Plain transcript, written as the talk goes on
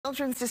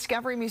Children's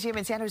Discovery Museum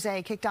in San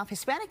Jose kicked off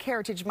Hispanic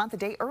Heritage Month a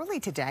day early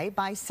today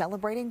by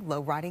celebrating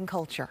lowriding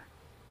culture.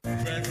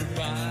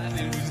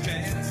 Everybody was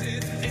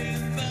dancing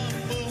in the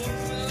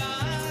moonlight.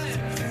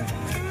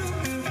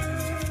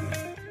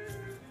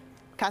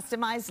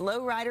 Customized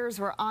lowriders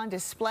were on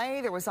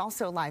display. There was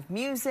also live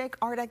music,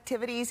 art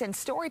activities, and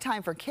story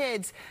time for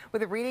kids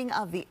with a reading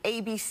of the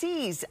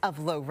ABCs of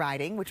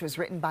lowriding, which was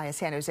written by a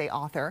San Jose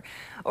author.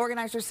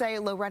 Organizers say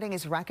lowriding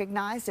is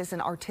recognized as an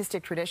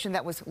artistic tradition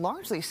that was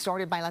largely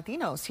started by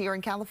Latinos here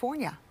in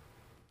California.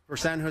 For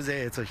San Jose,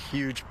 it's a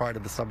huge part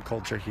of the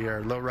subculture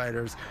here.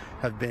 Lowriders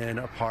have been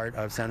a part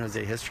of San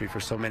Jose history for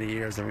so many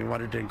years, and we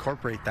wanted to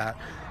incorporate that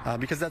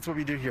because that's what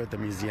we do here at the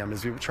museum,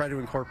 is we try to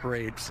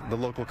incorporate the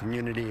local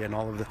community and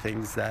all of the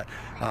things that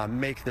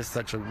make this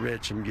such a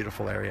rich and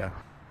beautiful area.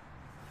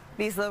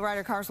 These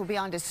lowrider cars will be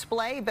on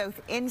display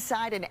both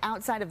inside and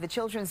outside of the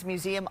Children's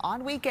Museum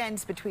on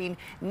weekends between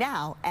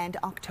now and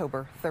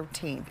October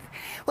 13th.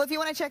 Well, if you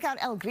want to check out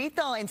El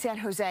Grito in San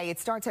Jose, it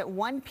starts at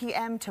 1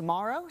 p.m.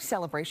 tomorrow.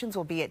 Celebrations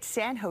will be at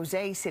San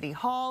Jose City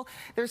Hall.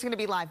 There's going to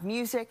be live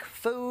music,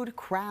 food,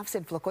 crafts,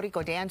 and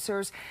folklorico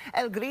dancers.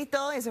 El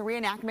Grito is a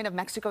reenactment of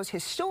Mexico's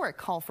historic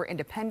call for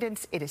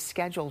independence. It is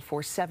scheduled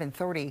for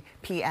 7:30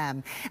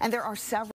 p.m. And there are several